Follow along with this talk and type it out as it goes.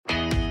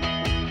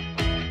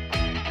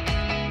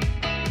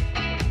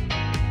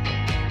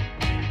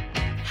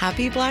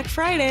Happy Black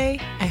Friday!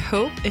 I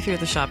hope if you're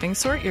the shopping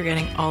sort, you're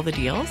getting all the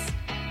deals.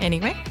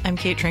 Anyway, I'm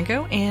Kate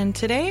Trinko, and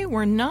today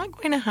we're not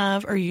going to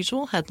have our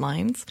usual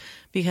headlines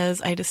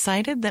because I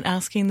decided that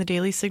asking the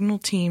Daily Signal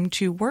team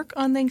to work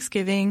on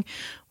Thanksgiving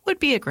would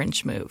be a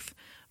Grinch move.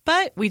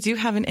 But we do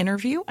have an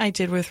interview I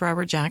did with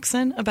Robert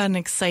Jackson about an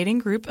exciting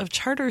group of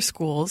charter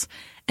schools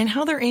and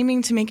how they're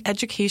aiming to make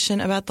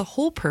education about the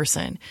whole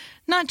person,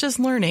 not just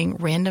learning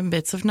random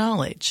bits of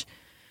knowledge.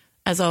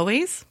 As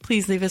always,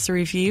 please leave us a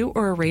review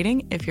or a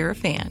rating if you're a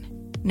fan.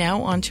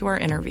 Now on to our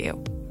interview.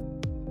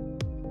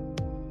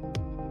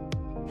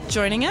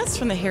 Joining us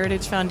from the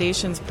Heritage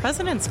Foundation's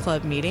President's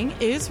Club meeting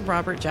is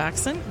Robert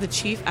Jackson, the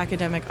Chief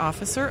Academic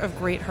Officer of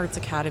Great Hearts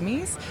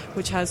Academies,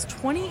 which has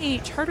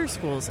 28 charter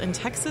schools in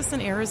Texas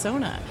and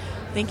Arizona.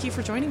 Thank you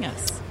for joining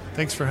us.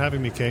 Thanks for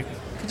having me, Kate.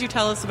 Could you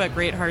tell us about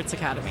Great Hearts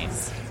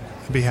Academies?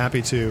 I'd be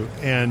happy to,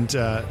 and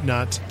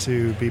not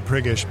to be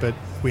priggish, but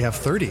we have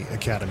 30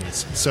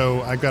 academies.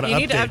 So I've got to update. You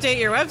need to update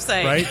your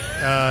website.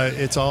 Right?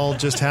 It's all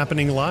just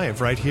happening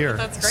live right here.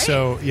 That's great.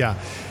 So, yeah.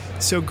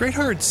 So Great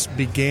Hearts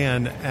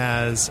began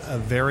as a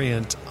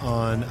variant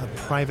on a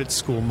private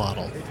school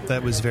model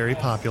that was very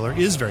popular,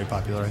 is very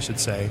popular, I should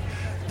say,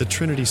 the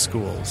Trinity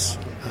Schools.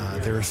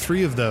 There are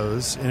 3 of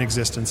those in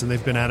existence, and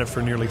they've been at it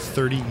for nearly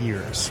 30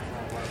 years.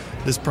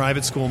 This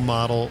private school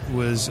model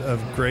was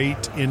of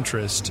great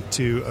interest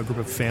to a group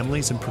of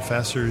families and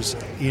professors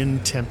in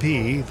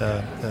Tempe,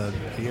 the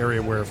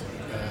area where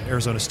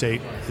Arizona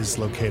State is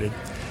located,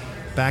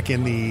 back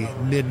in the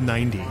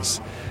mid-90s.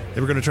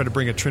 They were going to try to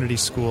bring a Trinity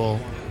school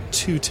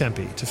to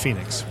Tempe, to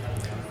Phoenix.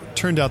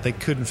 Turned out they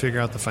couldn't figure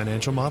out the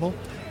financial model,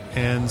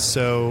 and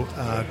so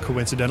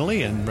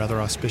coincidentally and rather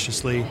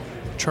auspiciously,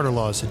 charter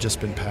laws had just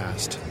been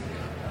passed.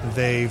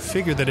 They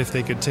figured that if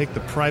they could take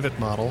the private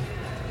model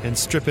and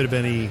strip it of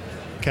any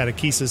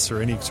catechesis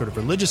or any sort of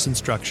religious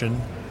instruction,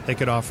 they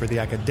could offer the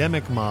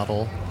academic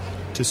model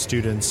to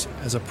students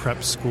as a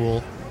prep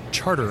school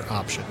charter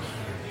option.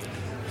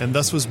 And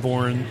thus was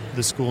born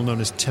the school known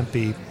as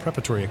Tempe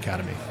Preparatory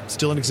Academy,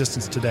 still in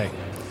existence today.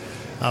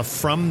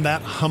 From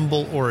that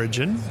humble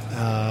origin,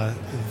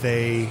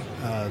 the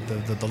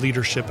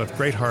leadership of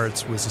Great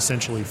Hearts was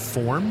essentially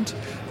formed.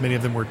 Many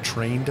of them were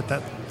trained at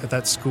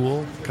that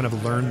school, kind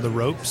of learned the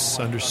ropes,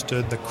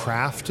 understood the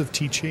craft of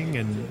teaching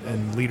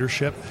and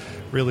leadership,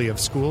 really, of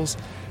schools.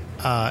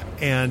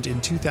 And in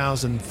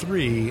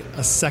 2003,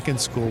 a second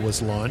school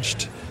was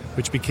launched,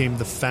 which became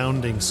the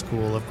founding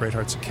school of Great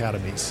Hearts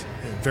Academies.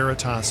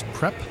 Veritas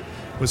Prep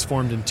was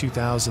formed in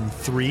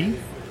 2003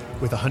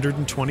 with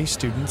 120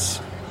 students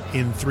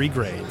in 3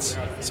 grades.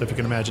 So if you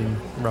can imagine,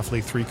 roughly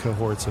 3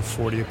 cohorts of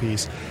 40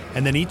 apiece.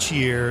 And then each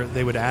year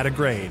they would add a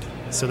grade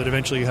so that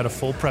eventually you had a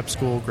full prep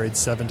school, grades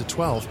 7 to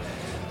 12.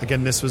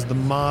 Again, this was the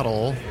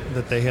model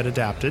that they had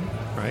adapted,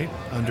 right,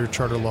 under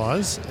charter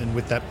laws and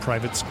with that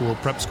private school,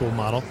 prep school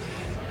model.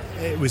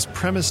 It was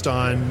premised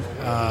on,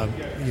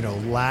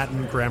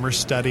 Latin grammar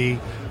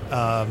study,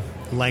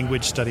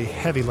 language study,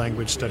 heavy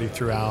language study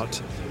throughout.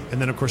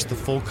 And then, of course, the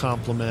full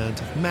complement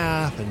of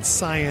math and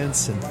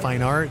science and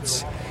fine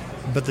arts.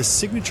 But the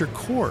signature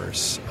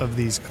course of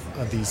these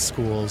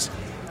schools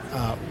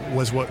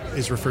was what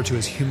is referred to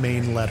as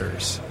Humane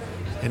Letters.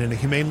 And in a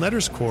Humane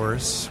Letters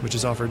course, which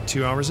is offered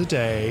 2 hours a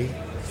day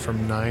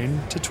from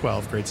 9 to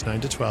 12, grades 9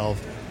 to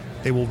 12,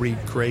 they will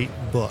read great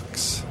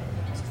books.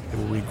 They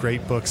will read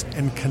great books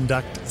and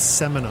conduct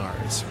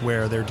seminars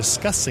where they're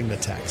discussing the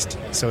text.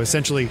 So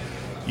essentially,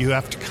 you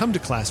have to come to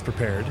class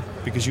prepared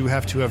because you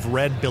have to have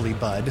read Billy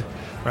Budd,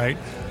 right,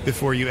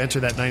 before you enter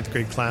that 9th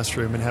grade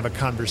classroom and have a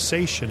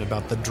conversation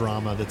about the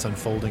drama that's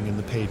unfolding in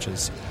the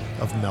pages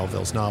of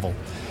Melville's novel.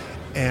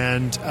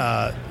 And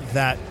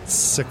that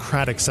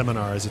Socratic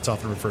seminar, as it's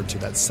often referred to,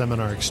 that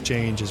seminar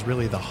exchange is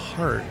really the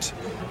heart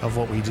of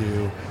what we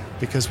do,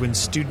 because when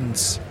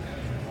students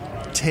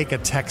take a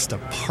text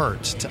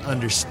apart to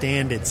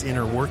understand its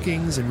inner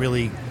workings and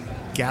really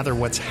gather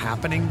what's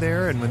happening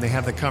there, and when they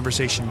have the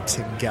conversation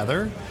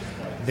together,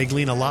 they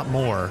glean a lot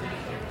more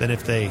than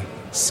if they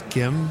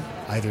skim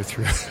either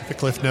through the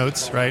Cliff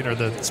Notes, right, or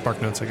the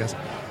Spark Notes, I guess,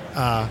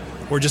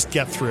 or just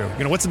get through.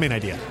 What's the main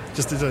idea?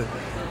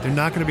 They're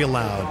not going to be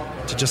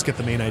allowed to just get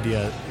the main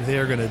idea.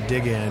 They're going to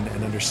dig in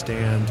and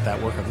understand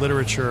that work of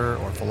literature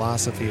or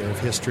philosophy or of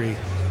history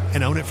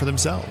and own it for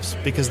themselves,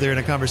 because they're in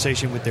a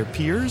conversation with their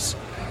peers,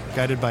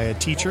 guided by a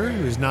teacher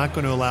who's not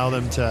going to allow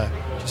them to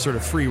sort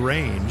of free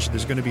range.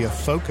 There's going to be a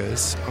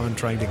focus on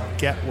trying to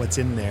get what's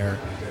in there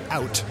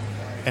out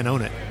and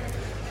own it.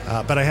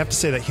 But I have to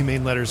say that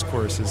Humane Letters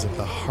course is at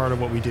the heart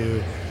of what we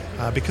do,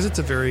 because it's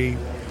a very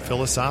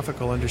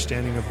philosophical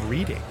understanding of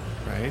reading,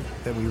 right?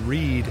 That we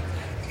read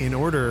in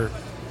order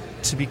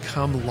to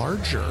become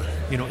larger,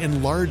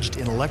 enlarged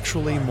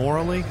intellectually,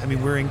 morally. I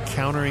mean, we're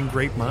encountering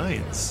great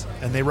minds,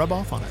 and they rub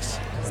off on us.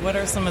 What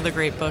are some of the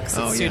great books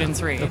that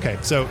students read? Okay,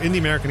 so in the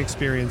American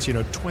experience,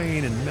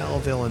 Twain and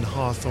Melville and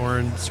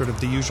Hawthorne, sort of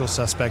the usual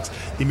suspects.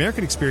 The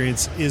American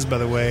experience is, by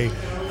the way,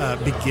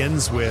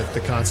 begins with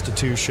the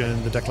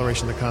Constitution, the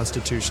Declaration of the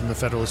Constitution, the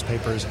Federalist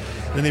Papers.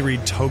 And then they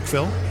read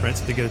Tocqueville, right?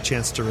 So they get a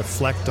chance to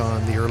reflect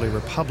on the early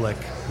republic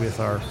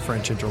with our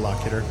French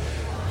interlocutor.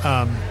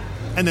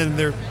 And then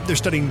they're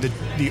studying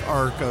the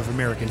arc of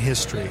American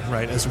history,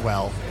 right, as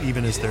well,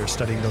 even as they're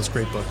studying those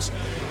great books.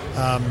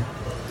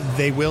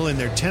 They will, in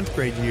their 10th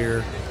grade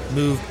year,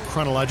 move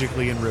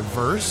chronologically in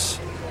reverse.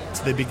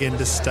 So they begin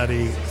to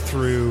study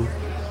through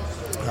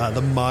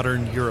the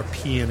modern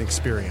European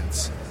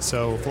experience.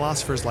 So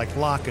philosophers like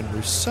Locke and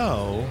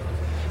Rousseau,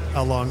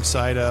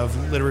 alongside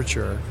of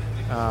literature.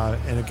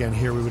 And again,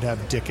 here we would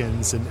have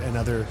Dickens and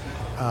other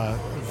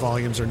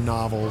volumes or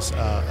novels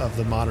of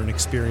the modern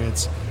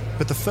experience.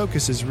 But the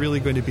focus is really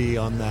going to be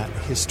on that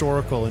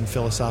historical and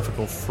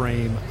philosophical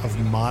frame of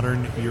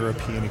modern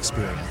European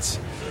experience.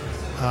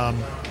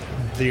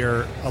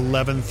 Their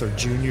 11th or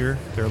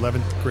their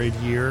 11th grade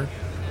year,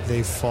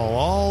 they fall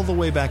all the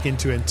way back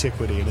into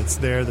antiquity, and it's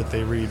there that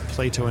they read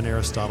Plato and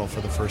Aristotle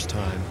for the first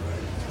time.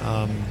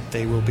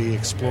 They will be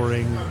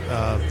exploring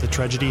the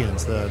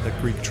tragedians, the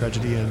Greek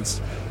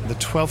tragedians. The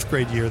 12th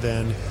grade year,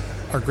 then,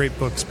 are great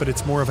books, but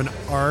it's more of an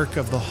arc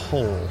of the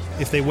whole.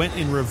 If they went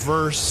in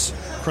reverse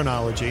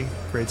chronology,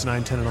 grades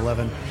 9, 10, and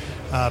 11,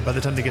 by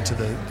the time they get to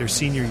their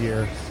senior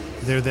year,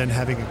 they're then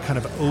having a kind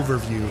of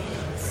overview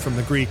from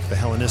the Greek, the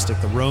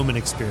Hellenistic, the Roman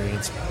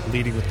experience,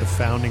 leading with the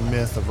founding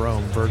myth of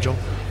Rome, Virgil,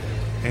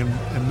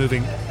 and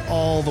moving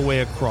all the way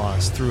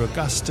across through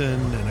Augustine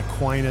and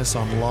Aquinas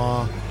on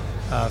law,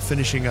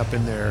 finishing up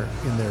in their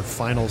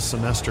final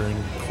semester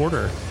and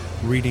quarter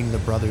reading the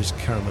Brothers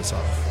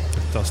Karamazov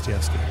with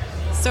Dostoevsky.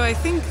 So I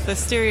think the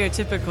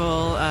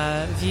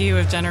stereotypical view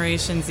of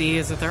Generation Z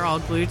is that they're all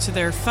glued to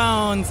their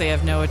phones, they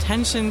have no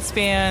attention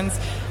spans.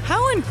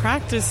 How in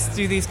practice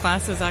do these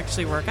classes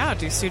actually work out?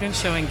 Do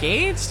students show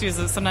engaged? Does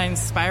it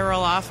sometimes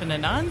spiral off into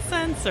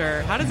nonsense,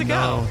 or how does it go?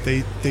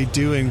 No, they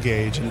do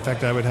engage. In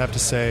fact, I would have to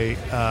say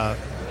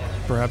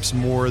perhaps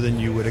more than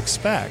you would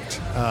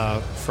expect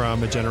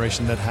from a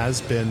generation that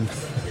has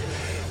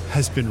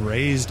been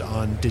raised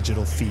on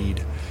digital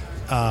feed.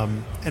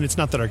 And it's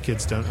not that our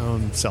kids don't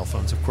own cell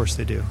phones. Of course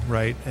they do,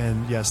 right?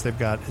 And yes, they've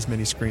got as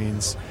many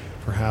screens,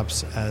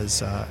 perhaps,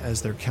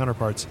 as their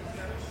counterparts,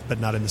 but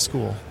not in the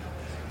school.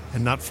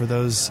 And not for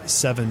those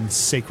 7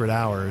 sacred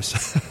hours.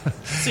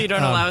 So you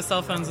don't allow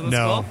cell phones in the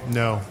school?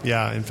 No.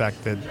 Yeah, in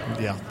fact,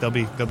 they'll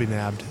be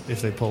nabbed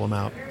if they pull them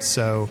out.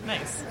 So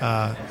nice.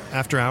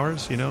 After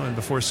hours, and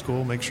before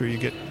school, make sure you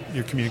get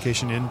your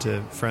communication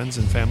into friends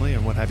and family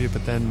and what have you.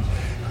 But then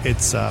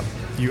it's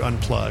you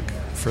unplug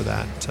for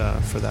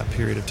that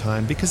period of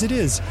time, because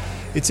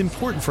it's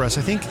important for us,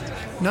 I think,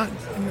 not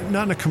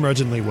in a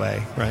curmudgeonly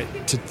way, right,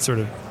 to sort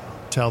of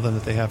tell them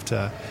that they have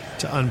to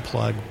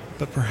unplug,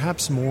 but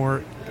perhaps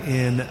more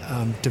in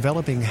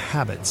developing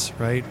habits,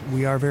 right?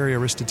 We are very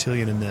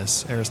Aristotelian in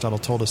this. Aristotle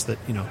told us that,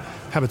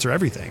 habits are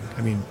everything.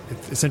 I mean,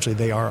 essentially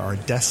they are our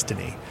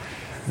destiny.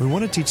 We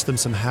want to teach them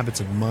some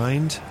habits of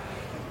mind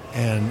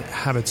and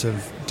habits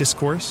of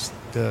discourse,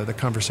 the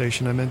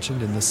conversation I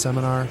mentioned in this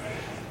seminar,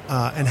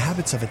 and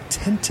habits of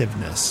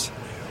attentiveness,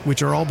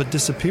 which are all but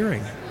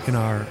disappearing in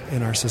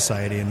our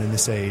society and in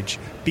this age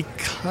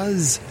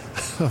because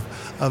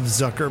of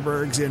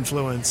Zuckerberg's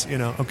influence.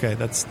 Okay,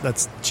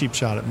 that's cheap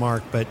shot at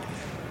Mark, but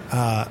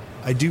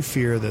I do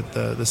fear that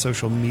the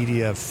social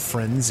media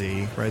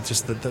frenzy, right?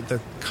 Just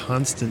the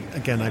constant.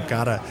 Again,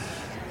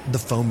 the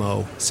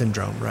FOMO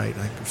syndrome, right?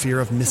 Fear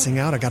of missing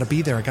out. I got to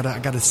be there. I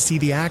got to see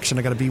the action.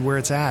 I got to be where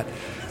it's at.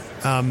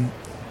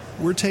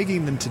 We're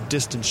taking them to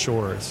distant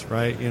shores,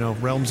 right?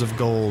 Realms of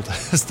gold,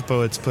 as the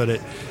poets put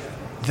it,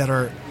 that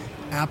are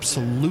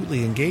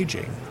absolutely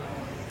engaging,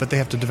 but they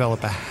have to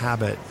develop a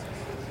habit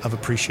of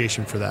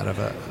appreciation for that, of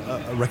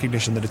a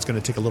recognition that it's going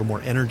to take a little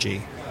more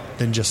energy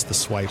than just the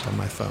swipe on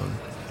my phone.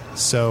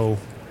 So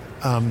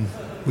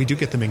we do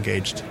get them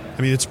engaged.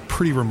 I mean, it's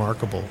pretty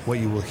remarkable what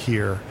you will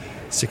hear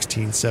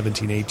 16,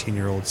 17,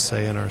 18-year-olds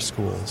say in our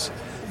schools.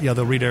 Yeah,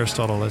 they'll read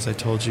Aristotle, as I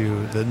told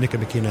you, the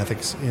Nicomachean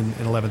Ethics in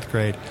 11th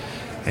grade,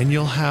 and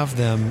you'll have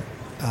them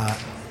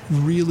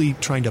really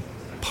trying to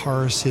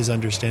parse his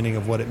understanding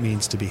of what it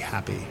means to be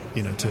happy,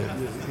 in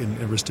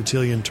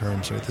Aristotelian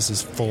terms, right? This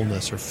is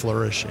fullness or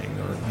flourishing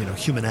or,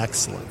 human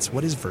excellence.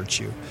 What is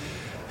virtue?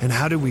 And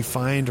how do we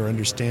find or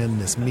understand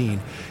this mean?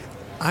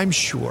 I'm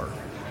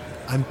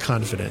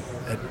confident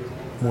at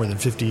more than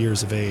 50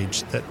 years of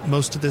age that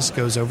most of this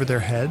goes over their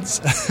heads.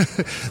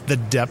 The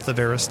depth of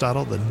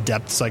Aristotle, the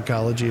depth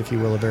psychology, if you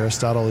will, of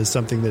Aristotle is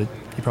something that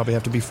you probably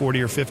have to be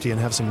 40 or 50 and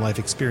have some life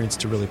experience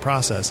to really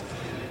process.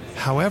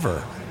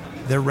 However,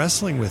 they're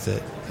wrestling with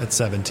it at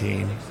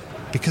 17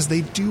 because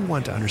they do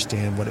want to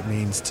understand what it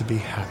means to be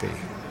happy,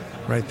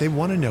 right? They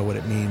want to know what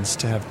it means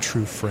to have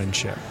true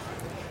friendship.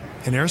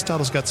 And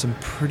Aristotle's got some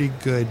pretty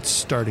good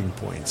starting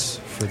points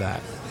for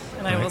that.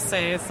 And I will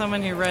say, as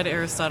someone who read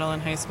Aristotle in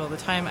high school at the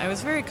time, I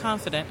was very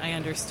confident I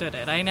understood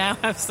it. I now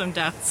have some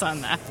doubts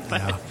on that. But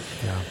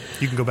yeah.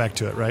 You can go back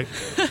to it, right?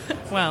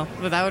 Well,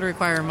 that would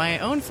require my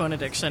own phone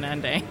addiction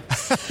ending.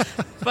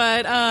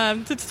 But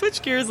to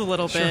switch gears a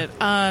little bit,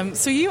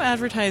 so you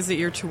advertise that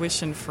you're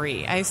tuition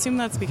free. I assume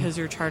that's because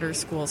you're charter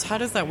schools. How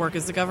does that work?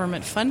 Is the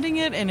government funding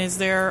it, and is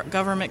there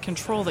government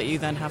control that you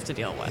then have to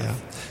deal with? Yeah.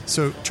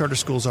 So charter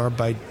schools are,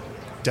 by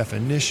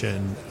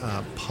definition,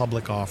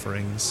 public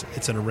offerings.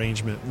 It's an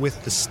arrangement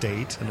with the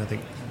state, and I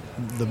think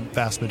the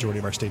vast majority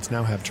of our states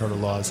now have charter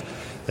laws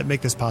that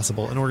make this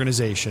possible. An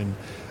organization,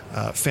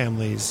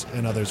 families,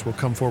 and others will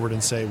come forward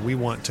and say, we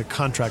want to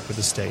contract with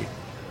the state,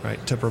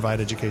 right, to provide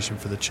education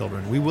for the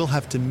children. We will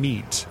have to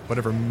meet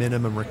whatever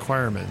minimum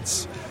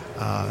requirements,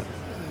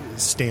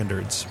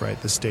 standards, right,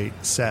 the state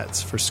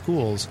sets for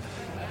schools.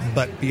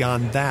 But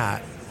beyond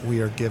that,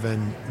 we are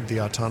given the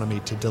autonomy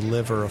to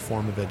deliver a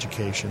form of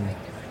education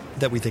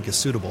that we think is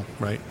suitable,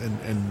 right,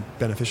 and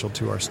beneficial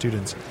to our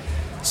students.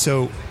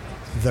 So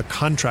the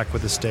contract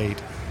with the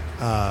state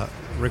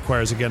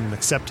requires, again, an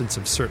acceptance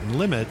of certain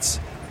limits,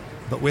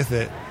 but with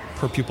it,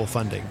 per pupil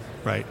funding,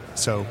 right?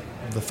 So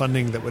the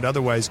funding that would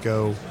otherwise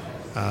go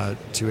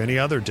to any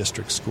other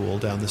district school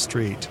down the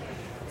street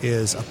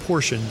is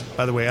apportioned,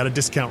 by the way, at a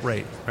discount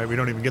rate, right? We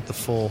don't even get the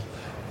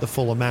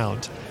full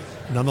amount.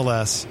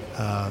 Nonetheless,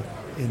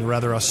 in a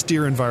rather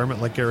austere environment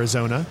like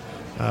Arizona,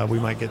 we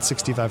might get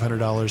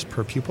 $6,500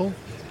 per pupil.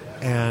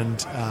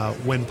 And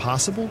when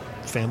possible,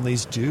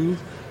 families do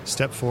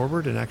step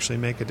forward and actually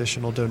make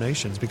additional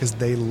donations because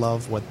they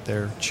love what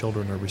their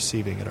children are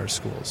receiving at our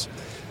schools.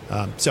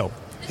 So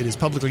it is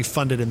publicly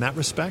funded in that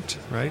respect,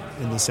 right,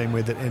 in the same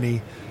way that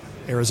any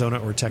Arizona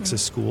or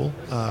Texas school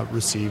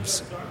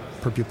receives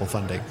per pupil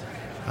funding.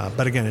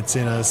 But again, it's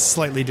in a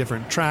slightly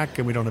different track,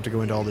 and we don't have to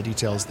go into all the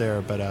details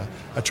there. But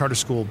a charter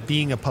school,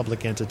 being a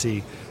public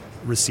entity,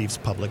 receives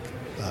public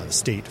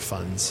state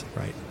funds,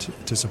 right,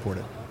 to support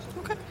it.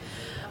 Okay.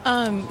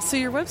 So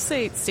your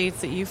website states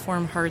that you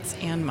form hearts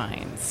and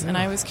minds. Yeah. And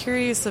I was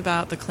curious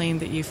about the claim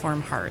that you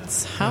form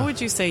hearts. How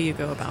would you say you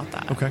go about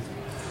that? Okay.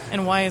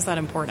 And why is that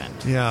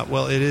important? Yeah,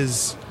 well, it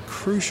is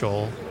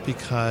crucial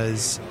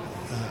because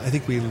I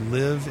think we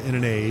live in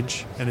an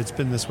age, and it's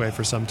been this way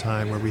for some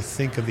time, where we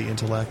think of the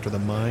intellect or the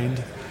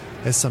mind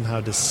as somehow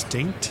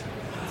distinct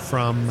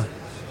from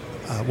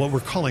what we're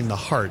calling the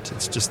heart.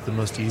 It's just the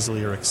most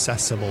easily or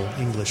accessible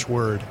English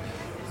word.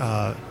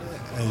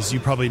 As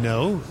you probably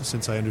know,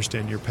 since I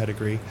understand your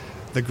pedigree,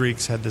 the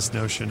Greeks had this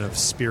notion of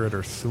spirit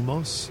or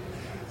thumos.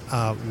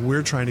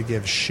 We're trying to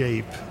give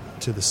shape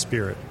to the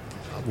spirit.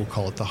 We'll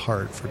call it the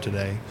heart for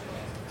today.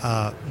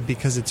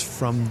 Because it's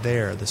from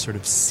there, the sort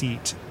of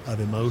seat of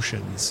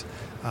emotions,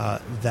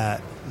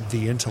 that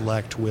the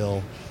intellect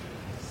will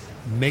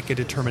make a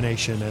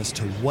determination as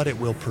to what it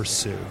will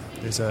pursue.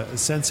 There's a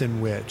sense in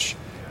which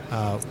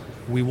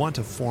we want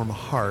to form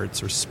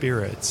hearts or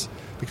spirits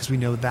because we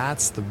know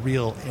that's the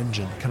real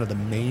engine, kind of the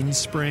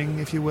mainspring,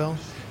 if you will,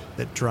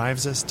 that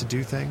drives us to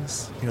do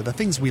things. You know, the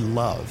things we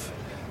love.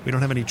 We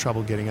don't have any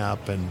trouble getting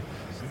up and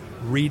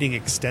reading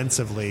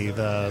extensively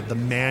the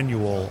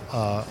manual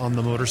on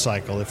the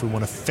motorcycle if we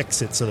want to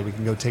fix it so that we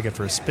can go take it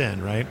for a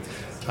spin, right?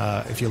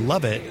 If you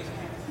love it,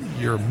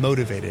 you're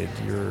motivated.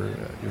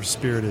 Your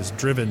spirit is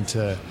driven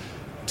to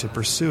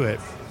pursue it.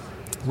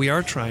 We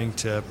are trying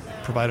to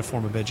provide a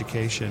form of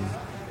education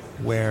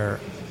where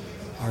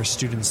our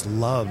students'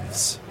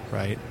 loves,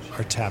 right,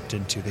 are tapped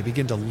into. They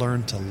begin to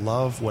learn to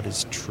love what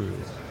is true.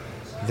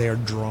 They are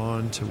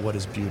drawn to what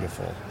is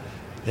beautiful.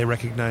 They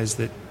recognize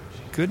that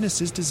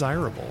goodness is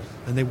desirable,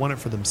 and they want it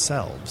for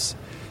themselves.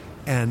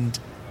 And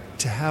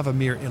to have a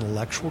mere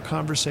intellectual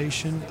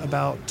conversation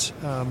about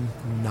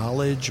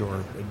knowledge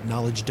or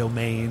knowledge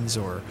domains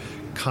or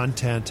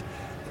content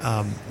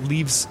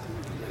leaves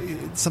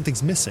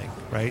something's missing,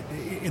 right?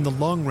 In the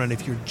long run,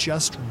 if you're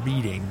just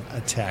reading a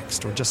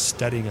text or just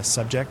studying a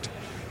subject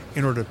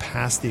in order to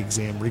pass the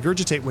exam,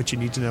 regurgitate what you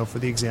need to know for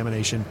the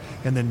examination,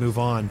 and then move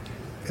on,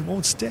 it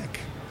won't stick,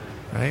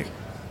 right?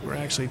 We're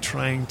actually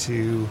trying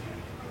to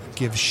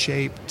give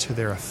shape to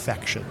their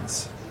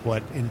affections,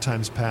 what in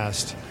times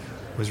past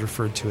was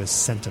referred to as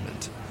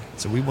sentiment.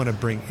 So we want to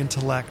bring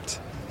intellect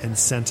and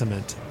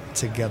sentiment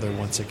together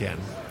once again.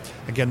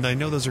 Again, I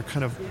know those are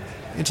kind of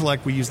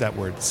intellect, we use that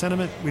word.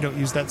 Sentiment, we don't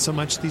use that so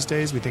much these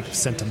days. We think of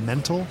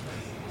sentimental.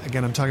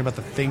 Again, I'm talking about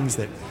the things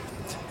that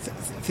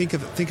think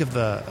of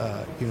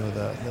the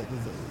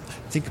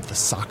think of the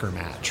soccer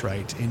match,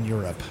 right, in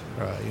Europe.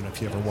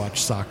 If you ever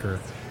watch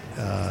soccer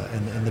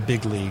and the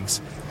big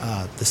leagues,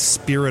 the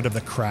spirit of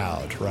the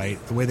crowd,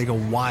 right, the way they go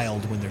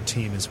wild when their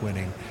team is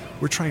winning.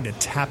 We're trying to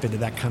tap into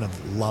that kind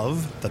of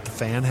love that the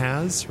fan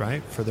has,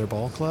 right, for their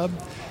ball club.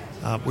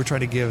 We're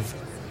trying to give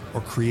or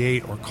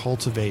create or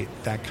cultivate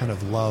that kind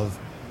of love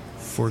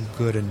for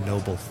good and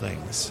noble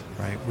things,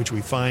 right, which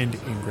we find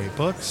in great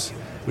books,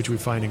 which we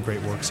find in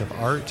great works of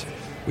art,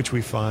 which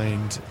we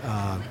find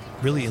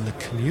really in the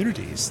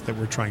communities that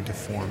we're trying to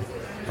form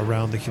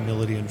around the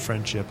humility and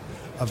friendship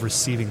of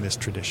receiving this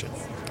tradition.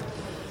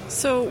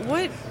 So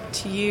what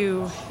to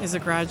you is a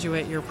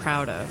graduate you're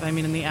proud of? I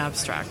mean, in the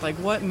abstract, like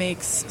what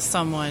makes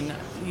someone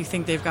you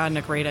think they've gotten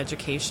a great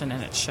education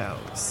and it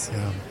shows?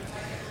 Yeah.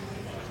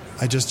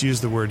 I just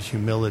used the word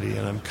humility,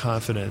 and I'm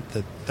confident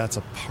that that's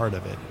a part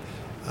of it.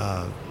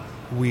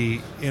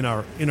 We, in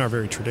our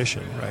very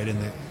tradition, right,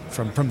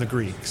 from the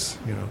Greeks,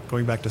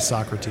 going back to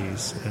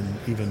Socrates and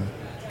even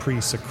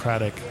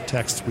pre-Socratic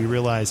texts, we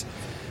realize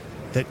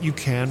that you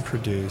can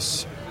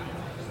produce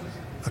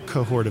a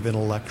cohort of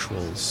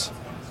intellectuals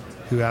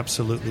who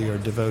absolutely are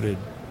devoted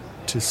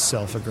to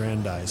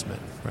self-aggrandizement,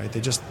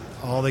 right?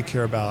 All they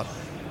care about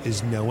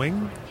is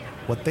knowing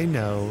what they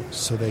know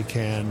so they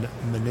can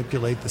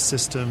manipulate the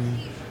system,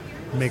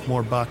 make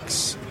more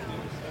bucks,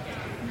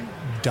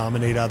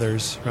 dominate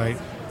others, right?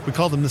 We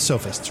call them the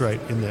sophists,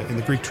 right, in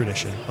the Greek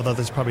tradition, although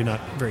that's probably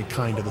not very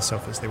kind to the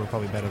sophists. They were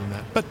probably better than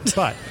that. But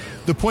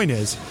the point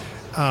is,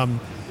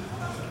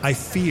 I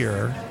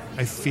fear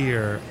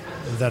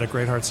that a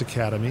Great Hearts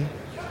Academy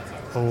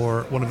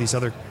or one of these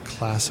other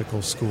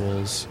classical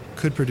schools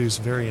could produce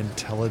very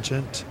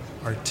intelligent,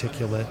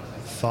 articulate,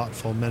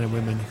 thoughtful men and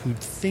women who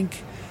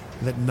think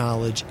that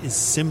knowledge is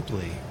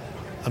simply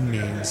a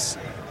means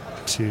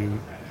to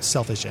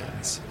selfish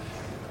ends.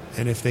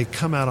 And if they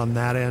come out on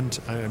that end,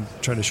 I'm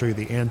trying to show you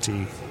the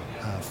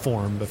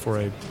anti-form before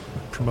I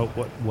promote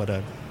what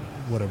a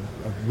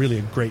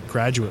really great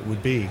graduate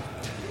would be.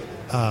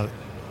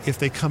 If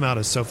they come out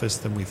as sophists,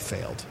 then we've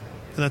failed.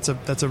 And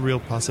that's a real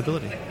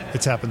possibility.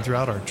 It's happened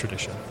throughout our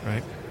tradition,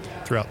 right?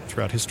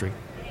 Throughout history.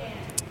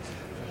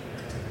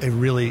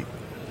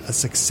 A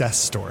success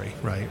story,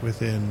 right,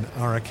 within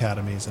our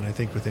academies, and I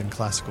think within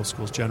classical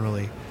schools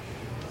generally,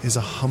 is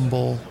a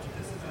humble,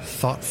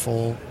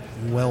 thoughtful,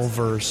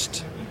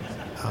 well-versed,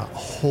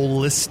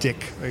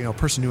 holistic,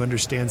 person who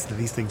understands that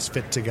these things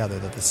fit together,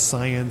 that the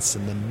science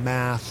and the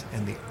math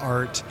and the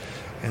art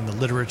and the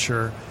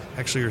literature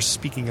actually are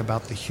speaking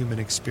about the human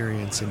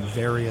experience in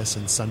various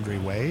and sundry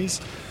ways,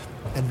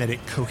 and that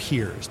it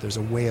coheres. There's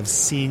a way of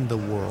seeing the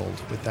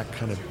world with that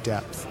kind of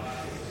depth.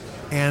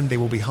 And they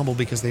will be humble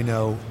because they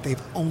know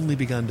they've only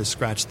begun to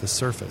scratch the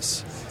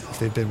surface if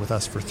they've been with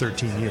us for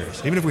 13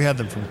 years. Even if we had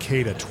them from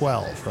K to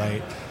 12,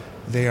 right,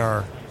 they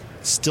are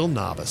still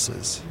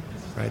novices,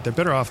 right? They're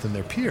better off than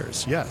their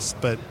peers, yes,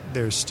 but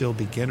they're still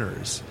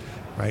beginners,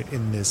 right,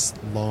 in this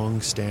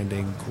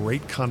long-standing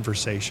great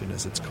conversation,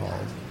 as it's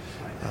called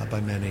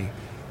by many.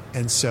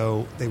 And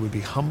so they would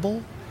be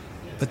humble,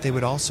 but they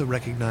would also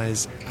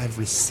recognize, I've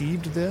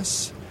received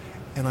this,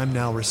 and I'm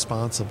now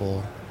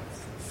responsible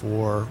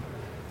for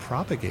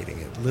propagating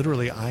it.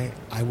 Literally, I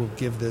will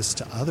give this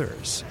to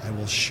others. I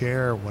will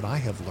share what I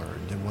have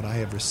learned and what I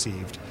have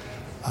received,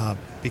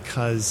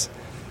 because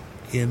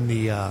in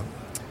the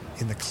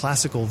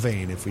classical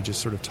vein, if we just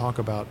sort of talk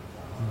about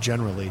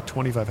generally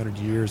 2,500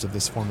 years of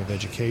this form of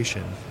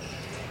education,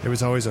 there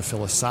was always a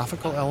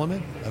philosophical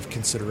element of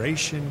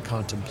consideration,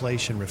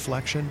 contemplation,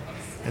 reflection,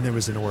 and there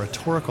was an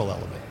oratorical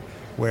element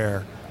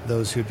where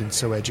those who had been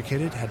so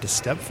educated had to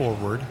step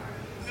forward,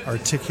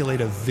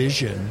 articulate a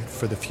vision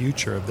for the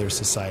future of their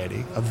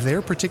society, of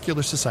their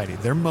particular society,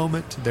 their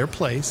moment, their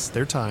place,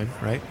 their time,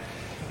 right?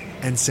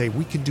 And say,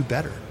 we can do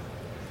better.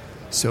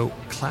 So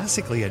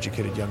classically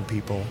educated young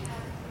people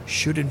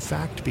should in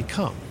fact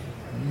become,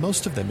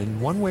 most of them in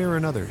one way or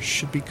another,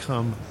 should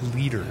become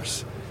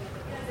leaders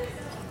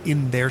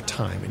in their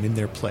time and in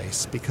their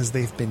place, because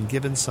they've been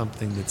given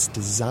something that's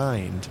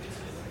designed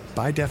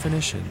by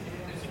definition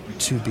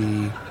to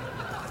be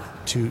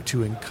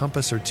to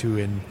encompass or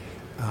to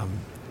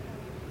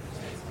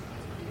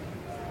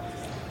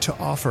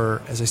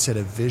offer, as I said,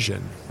 a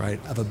vision, right,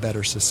 of a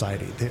better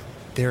society.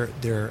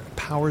 Their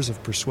powers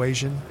of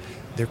persuasion,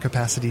 their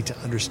capacity to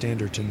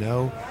understand or to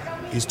know,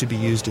 is to be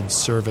used in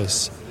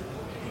service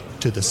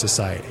to the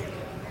society.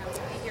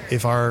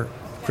 If our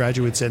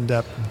graduates end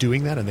up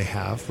doing that, and we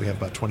have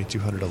about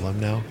 2,200 alum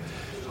now,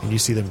 and you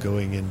see them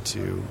going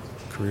into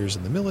careers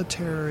in the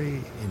military,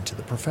 into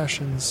the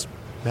professions,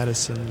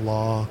 medicine,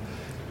 law,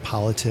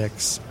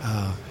 politics,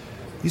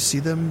 you see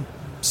them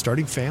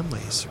starting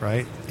families,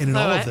 right? And in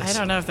all of this, I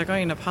don't know if they're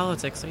going into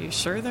politics. Are you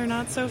sure they're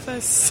not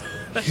sophists?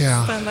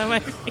 Yeah, that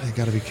might be. You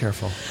got to be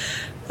careful.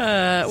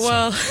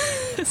 Well,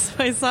 so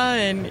I saw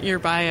in your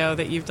bio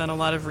that you've done a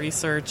lot of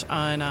research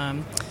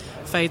on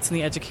fights in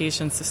the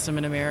education system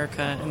in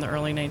America in the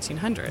early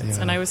 1900s. Yeah.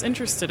 And I was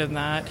interested in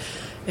that.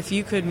 If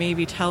you could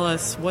maybe tell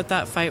us what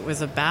that fight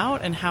was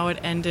about and how it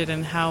ended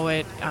and how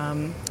it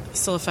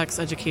still affects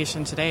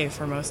education today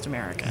for most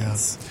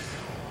Americans.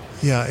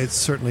 Yeah, it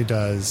certainly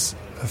does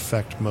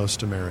affect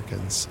most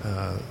Americans.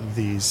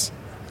 These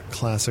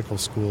classical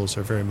schools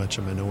are very much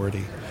a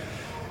minority.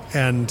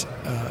 And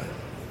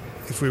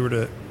if we were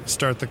to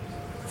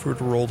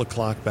roll the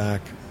clock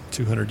back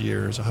 200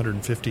 years,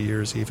 150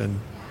 years even,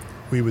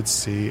 we would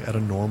see at a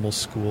normal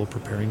school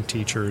preparing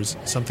teachers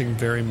something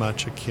very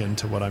much akin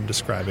to what I'm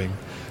describing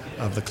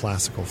of the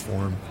classical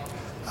form,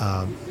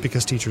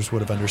 because teachers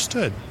would have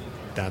understood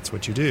that's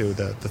what you do.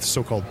 The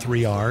so-called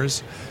 3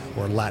 R's,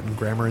 or Latin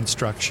grammar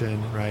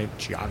instruction, right?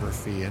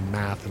 Geography and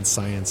math and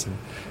science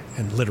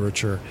and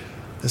literature.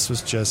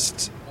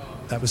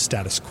 that was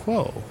status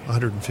quo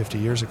 150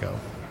 years ago.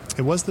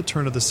 It was the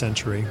turn of the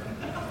century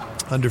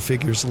under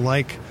figures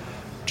like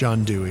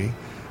John Dewey.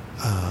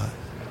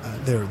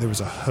 There was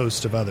a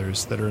host of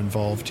others that are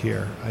involved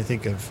here. I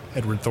think of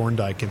Edward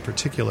Thorndike in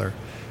particular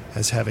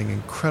as having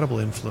incredible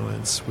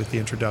influence with the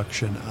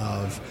introduction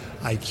of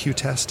IQ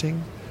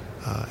testing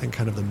and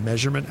kind of the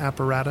measurement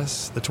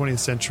apparatus. The 20th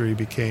century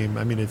became,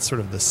 it's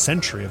sort of the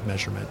century of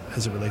measurement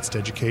as it relates to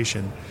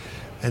education.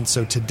 And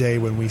so today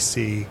when we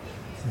see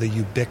the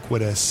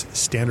ubiquitous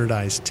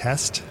standardized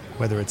test,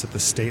 whether it's at the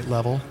state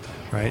level,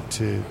 right,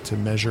 to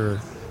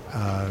measure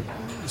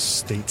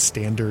state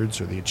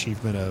standards or the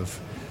achievement of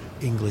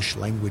English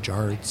language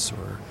arts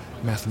or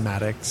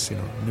mathematics,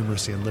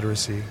 numeracy and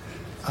literacy,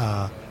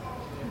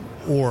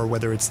 or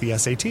whether it's the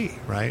SAT,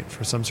 right,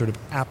 for some sort of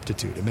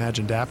aptitude,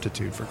 imagined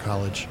aptitude for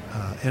college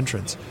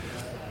entrance.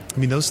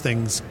 Those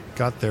things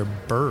got their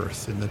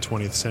birth in the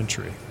 20th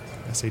century.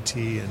 SAT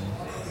in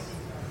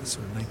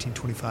sort of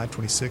 1925,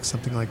 26,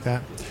 something like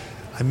that.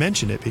 I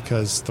mention it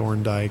because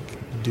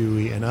Thorndike,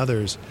 Dewey, and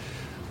others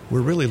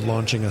were really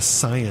launching a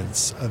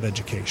science of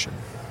education.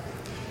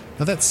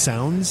 Now that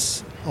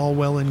sounds all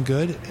well and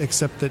good,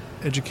 except that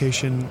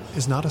education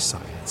is not a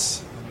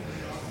science.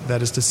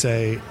 That is to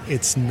say,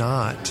 it's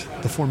not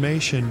the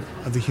formation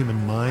of the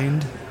human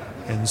mind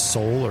and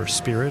soul or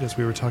spirit, as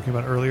we were talking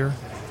about earlier,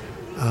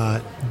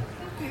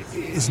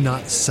 is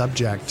not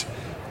subject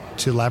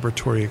to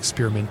laboratory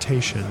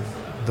experimentation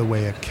the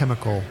way a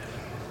chemical,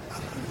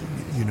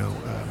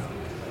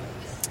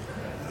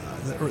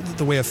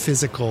 the way a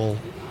physical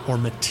or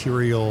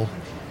material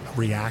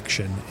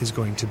reaction is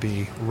going to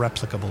be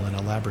replicable in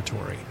a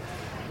laboratory.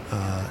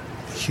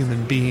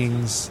 Human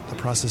beings, the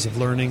process of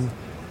learning,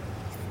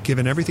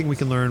 given everything we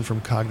can learn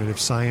from cognitive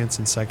science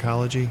and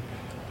psychology,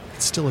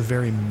 it's still a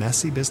very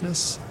messy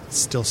business. It's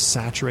still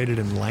saturated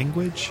in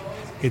language.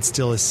 It's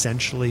still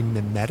essentially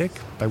mimetic,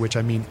 by which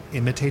I mean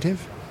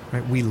imitative.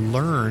 Right? We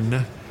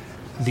learn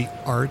the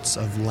arts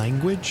of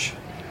language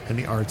and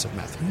the arts of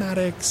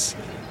mathematics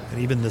and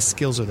even the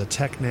skills or the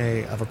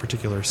techne of a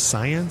particular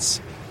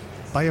science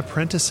by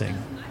apprenticing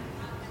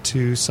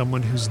to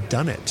someone who's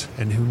done it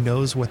and who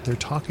knows what they're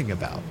talking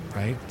about,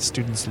 right?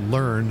 Students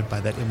learn by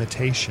that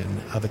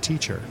imitation of a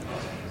teacher.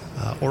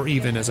 Or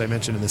even, as I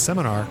mentioned in the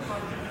seminar,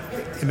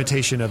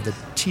 imitation of the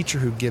teacher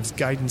who gives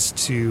guidance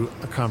to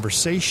a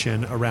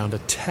conversation around a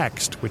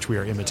text which we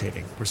are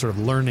imitating. We're sort of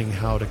learning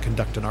how to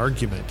conduct an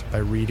argument by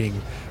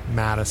reading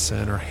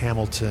Madison or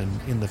Hamilton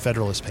in the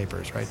Federalist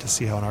Papers, right, to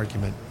see how an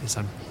argument is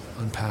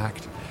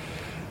unpacked.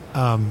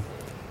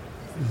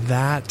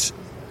 That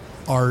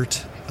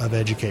art of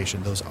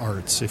education, those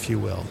arts, if you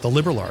will, the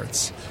liberal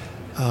arts,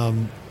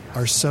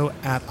 are so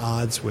at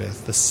odds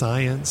with the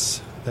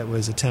science that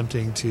was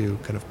attempting to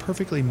kind of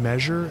perfectly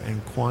measure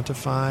and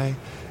quantify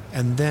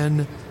and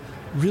then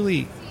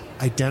really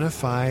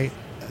identify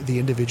the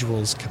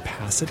individual's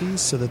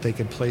capacities so that they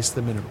could place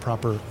them in a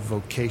proper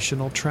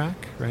vocational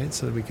track, right?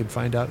 So that we could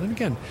find out. And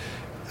again,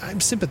 I'm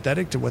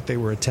sympathetic to what they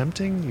were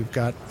attempting. You've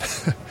got,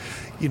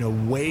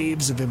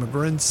 waves of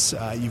immigrants.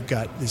 You've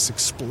got this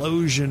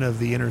explosion of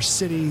the inner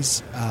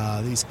cities.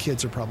 These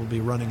kids are probably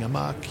running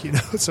amok,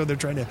 so they're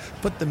trying to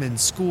put them in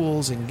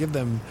schools and give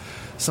them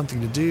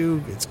something to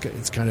do. It's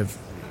kind of,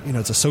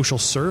 it's a social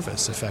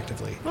service,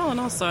 effectively. Well, and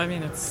also,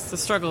 it's the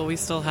struggle we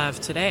still have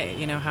today.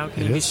 How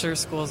can you be sure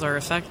schools are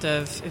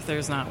effective if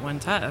there's not one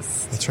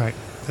test?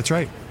 That's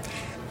right.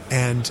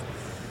 And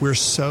we're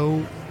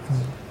so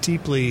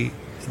deeply,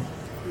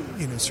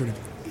 sort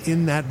of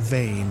in that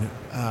vein.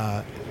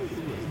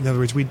 In other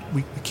words, we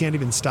can't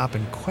even stop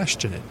and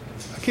question it.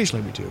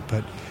 Occasionally we do,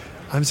 but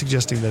I'm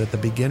suggesting that at the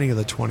beginning of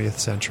the 20th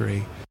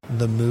century,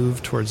 the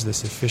move towards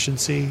this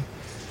efficiency,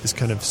 this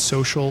kind of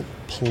social,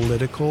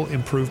 political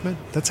improvement,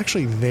 that's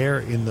actually there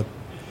in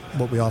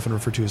what we often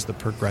refer to as the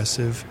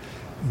progressive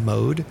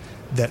mode,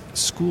 that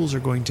schools are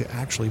going to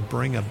actually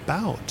bring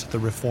about the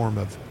reform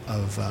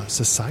of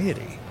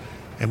society.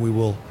 And we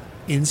will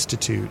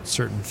institute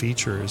certain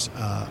features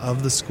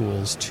of the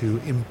schools to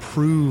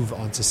improve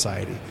on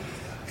society.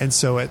 And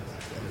so at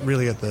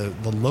the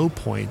low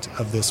point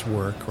of this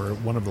work, or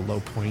one of the low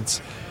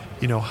points,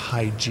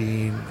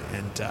 hygiene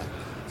and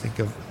think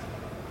of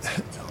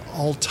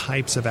all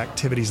types of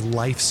activities,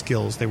 life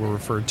skills they were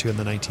referred to in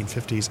the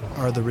 1950s,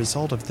 are the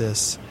result of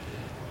this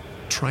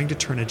trying to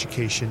turn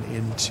education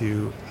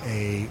into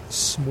a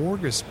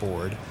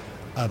smorgasbord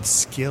of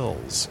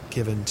skills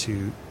given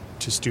to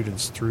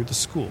students through the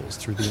schools,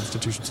 through the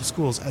institutions of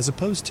schools, as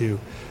opposed to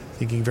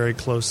thinking very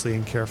closely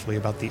and carefully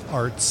about the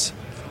arts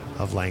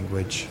of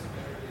language,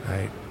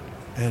 right,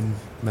 and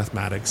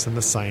mathematics and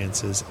the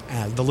sciences,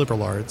 and the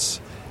liberal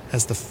arts,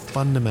 as the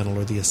fundamental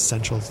or the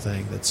essential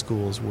thing that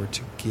schools were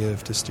to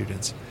give to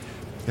students.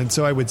 And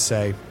so I would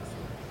say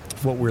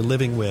what we're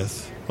living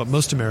with, what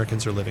most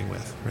Americans are living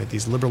with, right,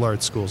 these liberal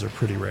arts schools are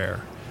pretty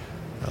rare.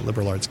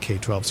 Liberal arts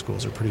K-12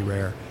 schools are pretty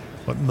rare.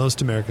 What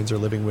most Americans are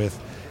living with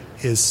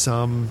is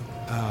some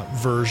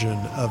version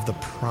of the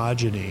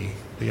progeny,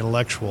 the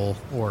intellectual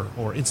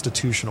or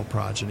institutional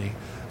progeny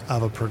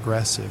of a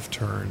progressive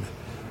turn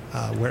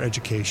where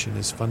education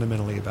is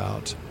fundamentally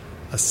about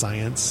a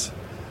science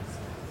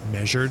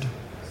measured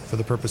for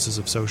the purposes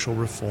of social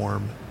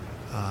reform,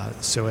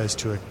 so as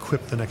to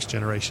equip the next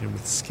generation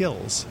with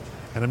skills.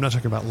 And I'm not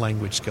talking about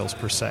language skills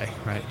per se,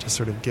 right? Just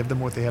sort of give them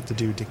what they have to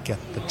do to get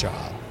the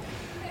job.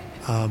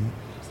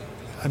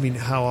 I mean,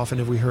 how often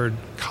have we heard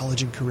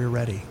college and career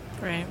ready?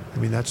 Right. I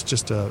mean, that's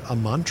just a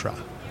mantra.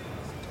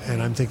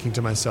 And I'm thinking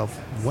to myself,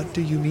 what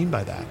do you mean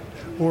by that?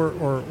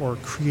 Or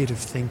creative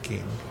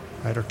thinking,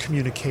 right? Or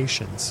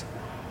communications.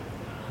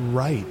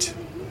 Right.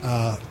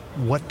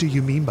 What do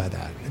you mean by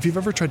that? If you've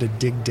ever tried to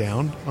dig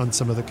down on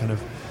some of the kind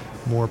of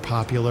more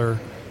popular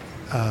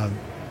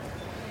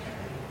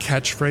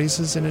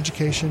catchphrases in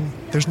education,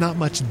 there's not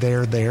much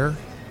there.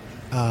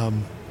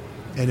 And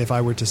if I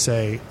were to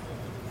say,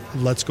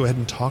 let's go ahead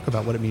and talk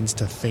about what it means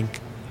to think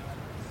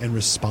and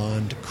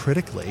respond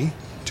critically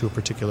to a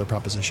particular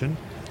proposition.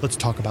 Let's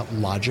talk about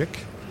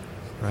logic,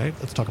 right?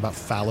 Let's talk about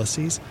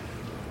fallacies.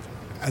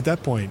 At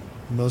that point,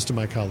 most of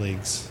my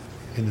colleagues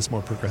in this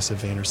more progressive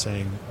vein are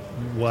saying,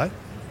 what?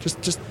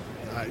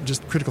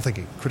 Just critical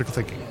thinking,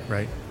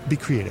 right? Be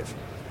creative.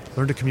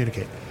 Learn to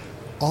communicate.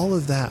 All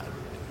of that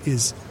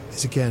is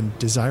again,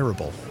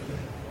 desirable,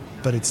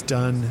 but it's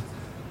done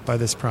by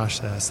this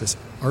process, this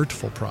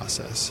artful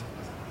process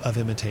of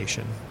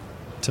imitation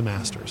to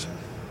masters.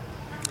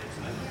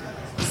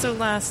 So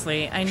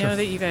lastly, I know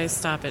that you guys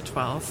stop at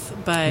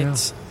 12th,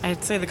 but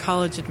I'd say the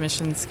college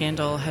admissions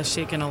scandal has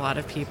shaken a lot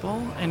of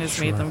people and has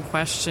made them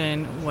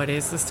question what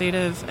is the state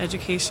of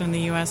education in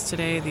the U.S.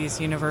 today.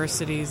 These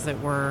universities that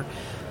were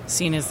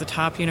seen as the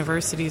top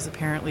universities,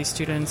 apparently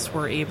students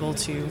were able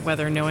to,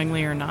 whether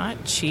knowingly or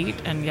not, cheat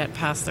and yet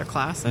pass their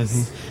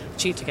classes.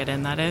 Cheat to get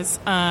in, that is.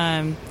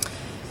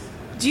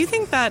 Do you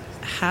think that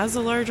has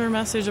a larger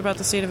message about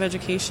the state of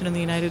education in the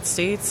United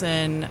States?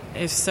 And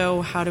if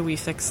so, how do we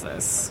fix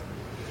this?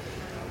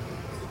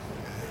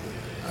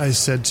 I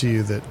said to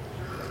you that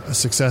a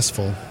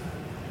successful,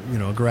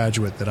 a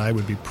graduate that I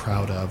would be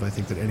proud of, I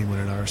think that anyone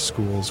in our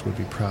schools would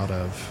be proud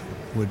of,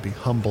 would be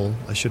humble.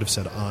 I should have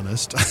said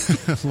honest.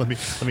 let me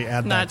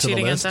add that to the list. Not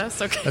cheating at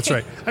us? Okay. That's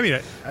right. I mean, I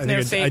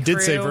think I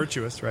did say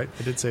virtuous, right?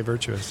 I did say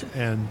virtuous.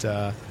 And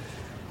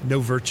no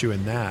virtue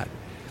in that.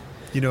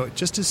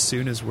 Just as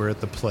soon as we're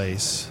at the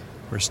place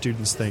where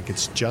students think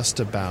it's just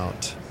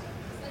about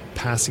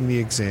passing the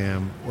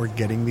exam or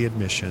getting the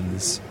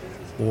admissions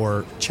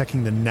or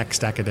checking the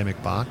next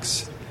academic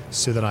box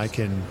so that I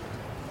can,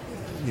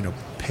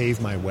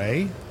 pave my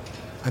way,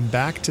 I'm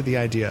back to the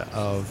idea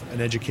of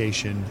an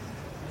education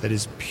that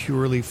is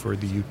purely for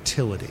the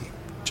utility.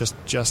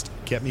 Just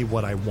get me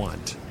what I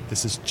want.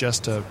 This is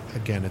just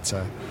it's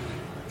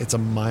a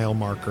mile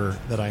marker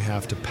that I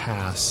have to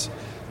pass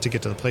to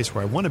get to the place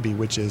where I want to be,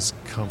 which is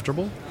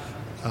comfortable,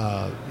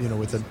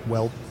 with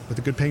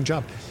a good paying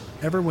job.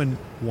 Everyone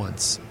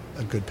wants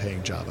a good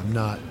paying job. I'm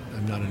not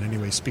in any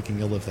way speaking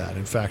ill of that.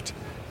 In fact,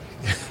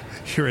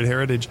 here at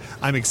Heritage,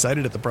 I'm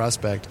excited at the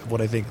prospect of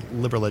what I think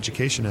liberal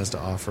education has to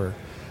offer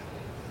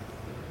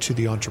to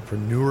the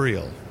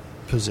entrepreneurial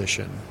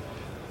position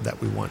that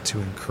we want to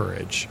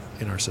encourage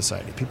in our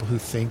society. People who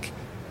think,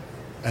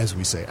 as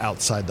we say,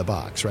 outside the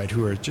box, right?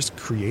 Who are just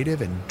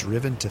creative and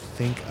driven to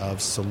think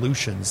of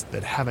solutions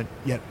that haven't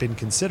yet been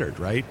considered,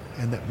 right?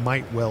 And that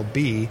might well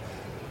be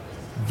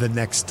the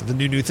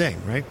new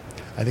thing, right?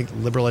 I think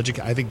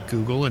I think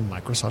Google and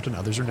Microsoft and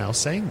others are now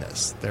saying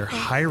this. They're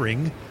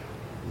hiring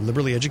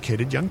liberally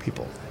educated young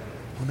people.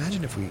 Well,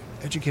 imagine if we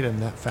educated them in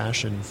that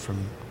fashion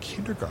from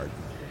kindergarten,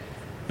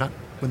 not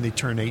when they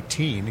turn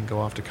 18 and go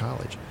off to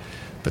college.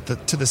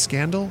 But to the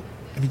scandal,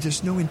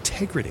 there's no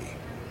integrity,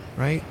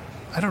 right?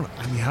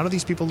 How do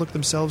these people look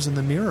themselves in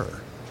the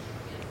mirror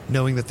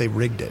knowing that they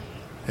rigged it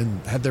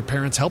and had their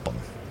parents help them?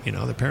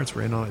 Their parents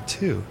were in on it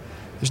too.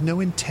 There's no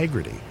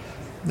integrity.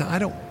 Now,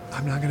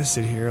 I'm not going to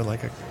sit here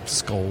like a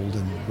scold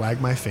and wag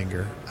my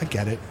finger. I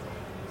get it.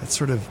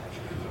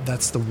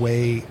 That's the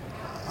way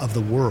of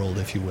the world,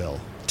 if you will,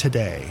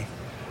 today.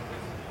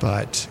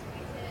 But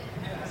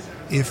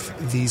if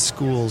these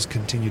schools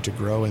continue to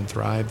grow and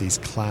thrive, these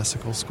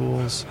classical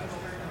schools,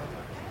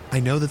 I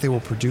know that they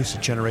will produce a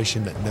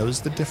generation that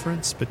knows the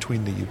difference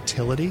between the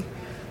utility,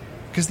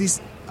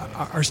 because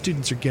our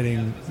students are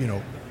getting,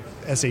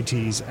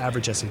 SATs,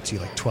 average SAT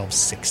like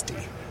 1260,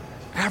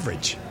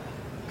 average.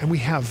 And we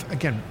have,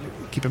 again,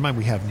 keep in mind,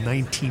 we have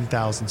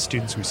 19,000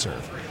 students we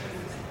serve.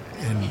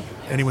 And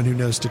anyone who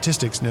knows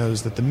statistics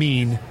knows that the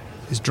mean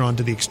is drawn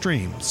to the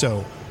extreme.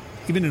 So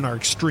even in our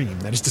extreme,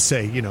 that is to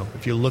say,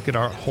 if you look at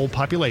our whole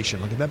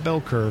population, look at that bell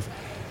curve,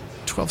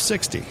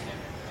 1260,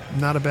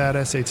 not a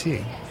bad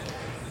SAT.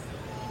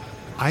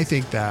 I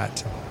think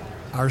that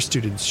our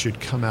students should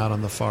come out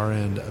on the far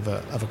end of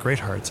a Great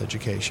Hearts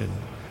education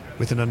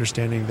with an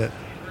understanding that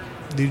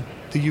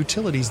the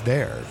utility's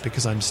there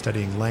because I'm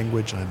studying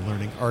language and I'm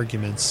learning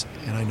arguments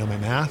and I know my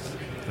math,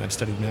 and I've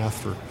studied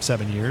math for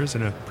 7 years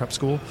in a prep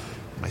school.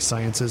 My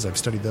sciences, I've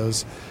studied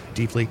those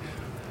deeply.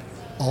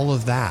 All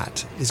of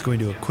that is going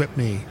to equip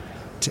me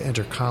to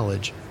enter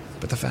college.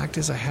 But the fact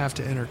is I have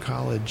to enter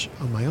college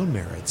on my own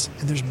merits.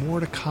 And there's more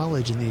to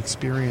college in the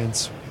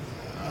experience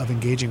of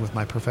engaging with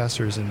my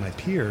professors and my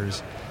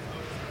peers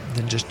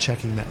than just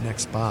checking that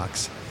next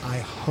box. I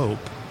hope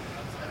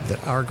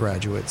that our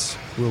graduates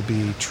will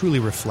be truly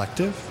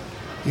reflective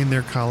in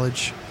their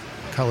college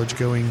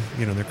going,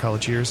 their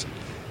college years,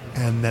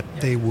 and that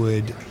they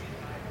would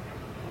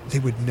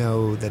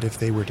know that if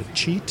they were to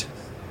cheat,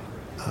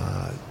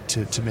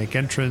 to make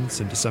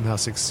entrance and to somehow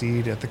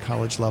succeed at the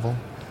college level,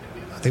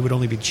 they would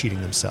only be cheating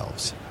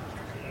themselves,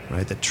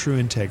 right? That true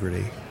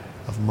integrity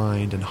of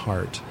mind and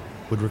heart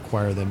would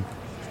require them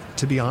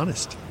to be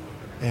honest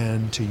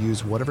and to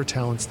use whatever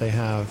talents they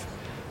have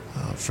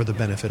for the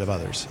benefit of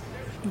others.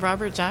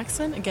 Robert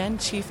Jackson, again,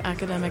 Chief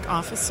Academic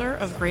Officer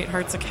of Great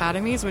Hearts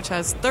Academies, which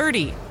has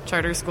 30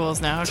 charter schools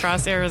now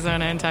across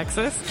Arizona and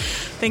Texas.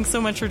 Thanks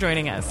so much for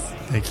joining us.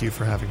 Thank you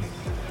for having me.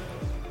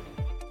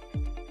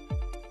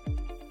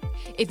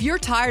 If you're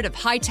tired of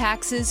high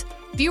taxes,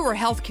 fewer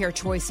healthcare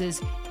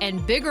choices,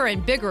 and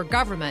bigger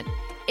government,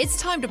 it's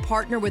time to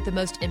partner with the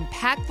most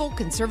impactful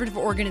conservative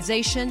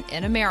organization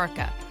in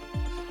America.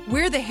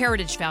 We're the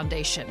Heritage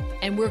Foundation,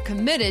 and we're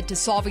committed to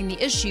solving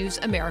the issues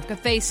America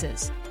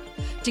faces.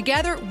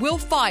 Together, we'll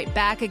fight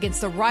back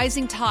against the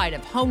rising tide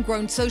of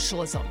homegrown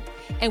socialism,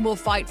 and we'll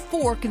fight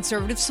for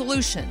conservative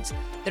solutions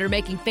that are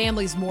making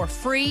families more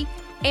free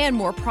and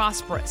more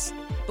prosperous.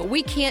 But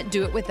we can't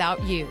do it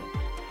without you.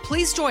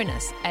 Please join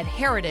us at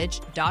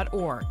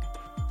heritage.org.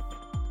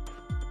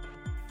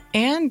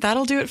 And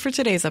that'll do it for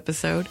today's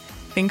episode.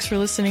 Thanks for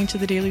listening to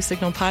the Daily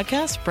Signal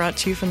podcast, brought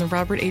to you from the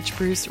Robert H.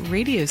 Bruce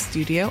radio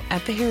studio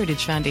at the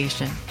Heritage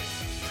Foundation.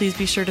 Please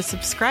be sure to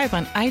subscribe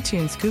on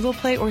iTunes, Google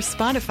Play, or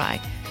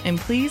Spotify, and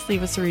please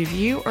leave us a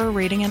review or a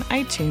rating on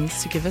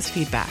iTunes to give us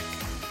feedback.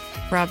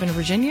 Rob and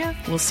Virginia,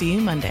 we'll see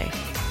you Monday.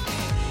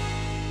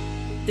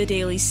 The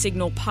Daily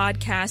Signal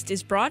podcast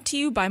is brought to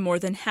you by more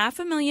than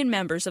 500,000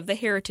 members of the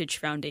Heritage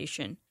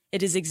Foundation.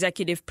 It is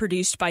executive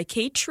produced by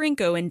Kate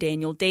Trinko and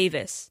Daniel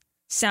Davis.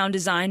 Sound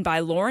design by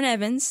Lauren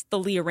Evans,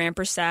 Thalia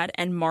Rampersad,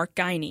 and Mark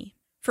Guiney.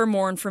 For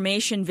more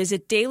information,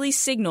 visit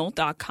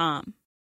dailysignal.com.